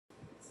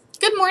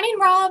morning,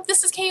 Rob.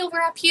 This is Kay over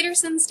at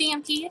Peterson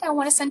Stampede. I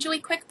want to send you a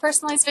quick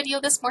personalized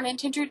video this morning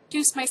to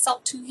introduce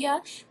myself to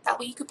you. That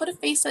way you could put a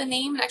face and a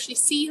name and actually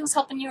see who's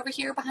helping you over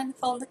here behind the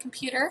phone and the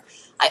computer.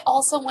 I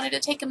also wanted to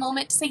take a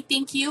moment to say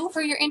thank you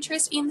for your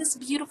interest in this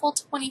beautiful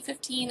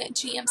 2015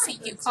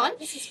 GMC Yukon.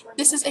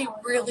 This is a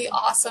really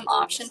awesome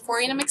option for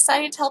you, and I'm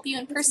excited to help you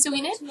in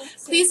pursuing it.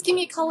 Please give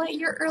me a call at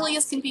your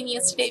earliest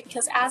convenience today,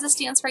 because as it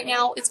stands right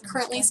now, it's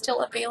currently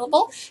still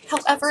available.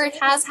 However, it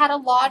has had a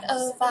lot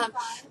of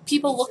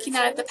people looking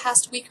at it the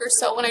past week or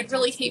so, and I'd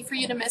really hate for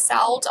you to miss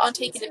out on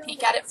taking a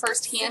peek at it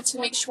firsthand to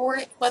make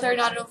sure whether or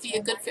not it'll be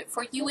a good fit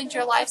for you and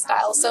your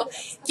lifestyle. So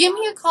give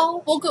me a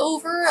call. We'll go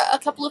over a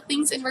couple of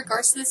things in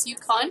regards to this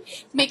Yukon.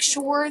 Make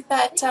sure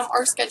that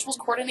our schedules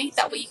coordinate.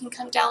 That way you can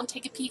come down,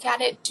 take a peek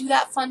at it, do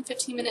that fun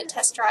 15-minute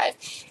test drive.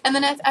 And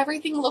then if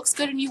everything looks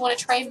good and you want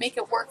to try and make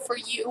it work for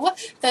you,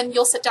 then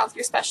you'll sit down with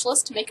your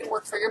specialist to make it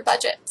work for your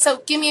budget.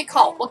 So give me a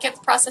call. We'll get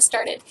the process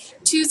started.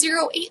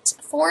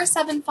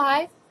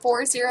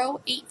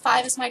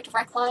 208-475-4085 is my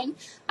direct line.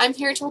 I'm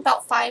here till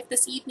about 5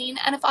 this evening,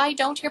 and if I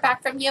don't hear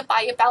back from you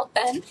by about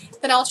then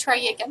I'll try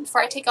you again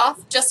before I take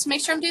off, just to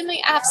make sure I'm doing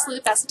my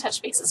absolute best to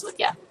touch bases with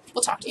you.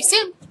 We'll talk to you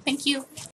soon. Thank you.